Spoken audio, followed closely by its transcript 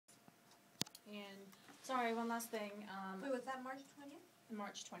sorry, one last thing. Wait, was that March 20th?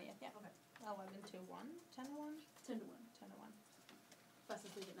 March 20th, yeah. Okay. 11 to 1? 10 to 1? 10 to 1. 10 to 1.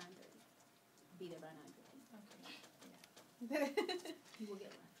 Buses leave at 9:30. Be there by 9:30. Okay. You will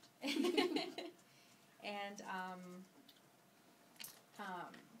get left. And,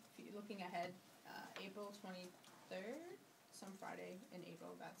 looking ahead, April 23rd, some Friday in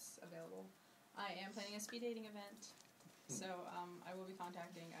April, that's available. I am planning a speed dating event. So, I will be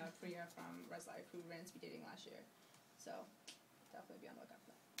contacting Priya from Res Life, who ran speed dating last year. So, definitely be on the lookout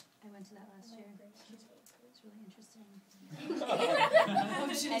for that. I went to that last year. It's really interesting.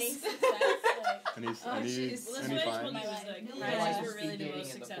 Any fine? Guys were really the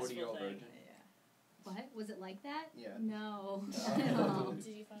most successful thing. What? Was it like that? Yeah. No. Did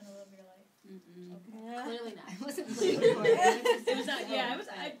you find the love of your life? Mm-mm. Okay. Clearly not. I wasn't looking for it. It was not, yeah,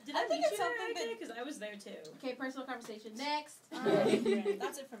 did I meet you there? Because I was there too. Okay, personal conversation. Next.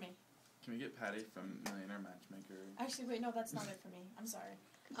 That's it for me. Can we get Patty from Millionaire Matchmaker? Actually, wait, no, that's not it for me. I'm sorry.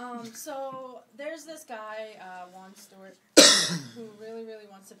 So there's this guy, Juan Stewart, who really, really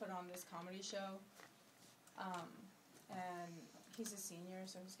wants to put on this comedy show. And he's a senior,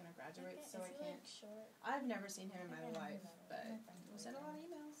 so he's gonna graduate. So I can't. I've never seen him in my life, but we sent a lot of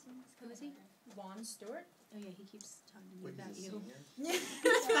emails. Who is he? Juan Stewart. Oh yeah, he keeps talking to me Wait, about he's a you. senior?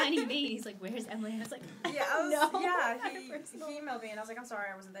 He's finding me. He's like, "Where's Emily?" I was like, He emailed me, and I was like, "I'm sorry,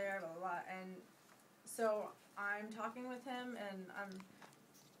 I wasn't there." Blah blah blah. And so I'm talking with him, and I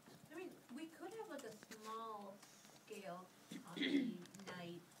mean, we could have like a small scale comedy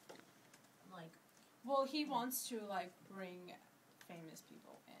night, like. Well, he wants to like bring famous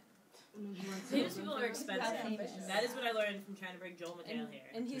people in. Famous people are expensive. That is what I learned from trying to bring Joel McHale here.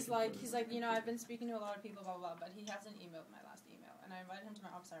 And he's like, you know, I've been speaking to a lot of people, blah blah blah, but he hasn't emailed my last email, and I invited him to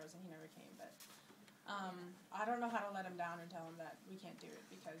my office hours, and he never came. But I don't know how to let him down and tell him that we can't do it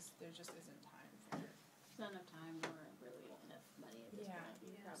because there just isn't time for it. "There's not enough time or really enough money at this point.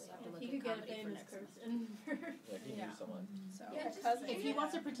 You probably have to look He at could get a comedy for famous next semester." person. Like, he knew someone. So If he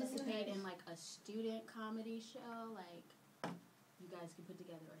wants to participate in like a student comedy show, like you guys could put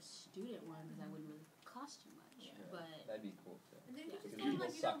together a student one because that wouldn't really cost too much. Yeah, But that'd be cool too. And then you Yeah. just If kind of people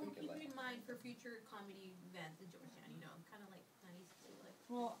like, suck, we we'll could, keep like- you in mind for future comedy events in Georgetown, kind of like nice to like.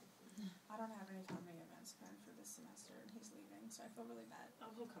 well, I don't have any comedy events planned for this semester, and he's leaving, so I feel really bad. Oh,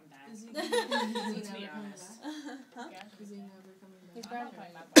 he'll come back. Is he Let's be honest. Is he never coming back? He's I'm not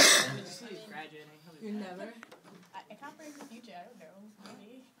graduating. coming back. He's graduating. He'll be You back. never? I can't predict the future. I don't know.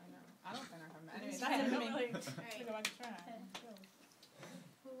 Maybe. I know. I don't think I'm coming back. Anyways, Okay, that's it for no, me. like- Alright, to try.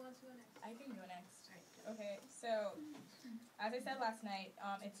 who wants to go next? I can go next. Alright. Okay, so as I said last night,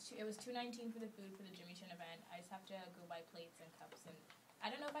 it was $2.19 for the food for the Jimmy Chin event. I just have to go buy plates and cups, and I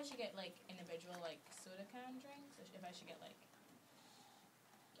don't know if I should get like individual like soda can drinks, or if I should get like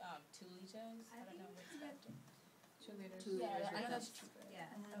 2 liters. I don't know what's better. 2 liters. 2 Yeah, liters. I know that's cheaper. Yeah.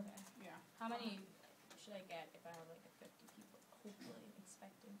 Okay. Yeah. How many should I get if I have like a 50 people? Hopefully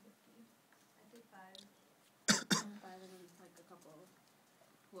expecting 50. I think 5. 5 and then like a couple.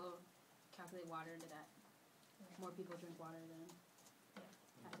 We'll calculate water into that. More people drink water than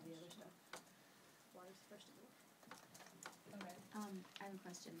half of the other stuff. Water's first of all. Okay. I have a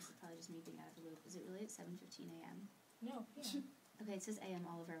question. This is probably just me being out of the loop. Is it really at 7:15 a.m.? No. Yeah. Okay, it says a.m.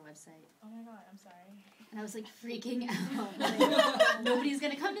 all over our website. Oh my god, I'm sorry. And I was like freaking out. Like, nobody's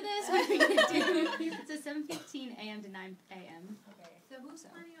gonna come to this. What are we gonna do? It says 7:15 a.m. to 9 a.m. Okay. So who's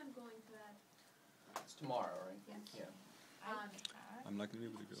planning on going to that? It's tomorrow, right? Yeah. Yeah. I'm not gonna be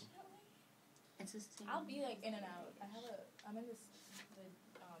able to go. It's the same. I'll be like in and out. I'm in the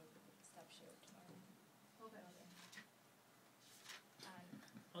step show tomorrow. Okay.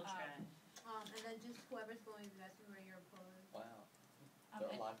 I'll try. And then just whoever's going, you guys can bring your opponent. Wow. There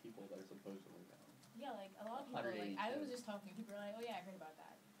are a lot of people that are supposedly down. Yeah, like a lot of people. Like I was just talking. People are like, "Oh yeah, I heard about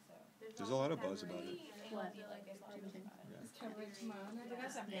that." So There's a lot of buzz about it. What? Like there's a lot of buzz about it. Yeah. It's covered tomorrow night. Yeah.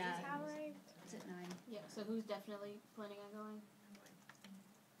 It's at 9. Yeah. So who's definitely planning on going?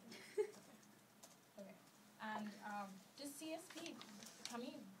 Okay. And just CSP. Can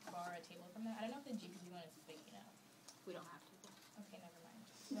we borrow a table from them? I don't know if the GPC one is big enough. We don't have to. Okay, never mind.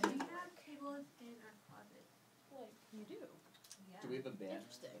 We have tables in our closet. Like you do. Yeah. Do we have a banner?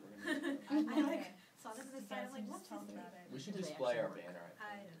 Interesting. that we're gonna use? I like saw this on the side. I'm like, what's talk this? about it. We should Do they display our actually banner, I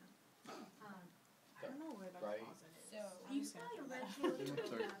I think. don't know. I don't know where the Right. closet is. So You probably a red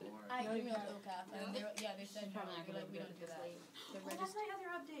table. I emailed OCAP and they said no, Probably not like gonna we don't do that. The Oh, that's my other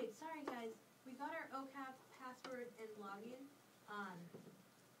update. Sorry, guys. We got our OCAP password and login.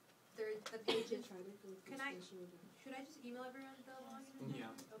 The page is. Can I? Should I just email everyone the login?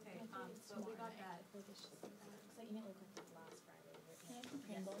 Yeah. Okay. So we got that. Because I emailed OCAP last Friday.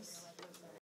 Pringles.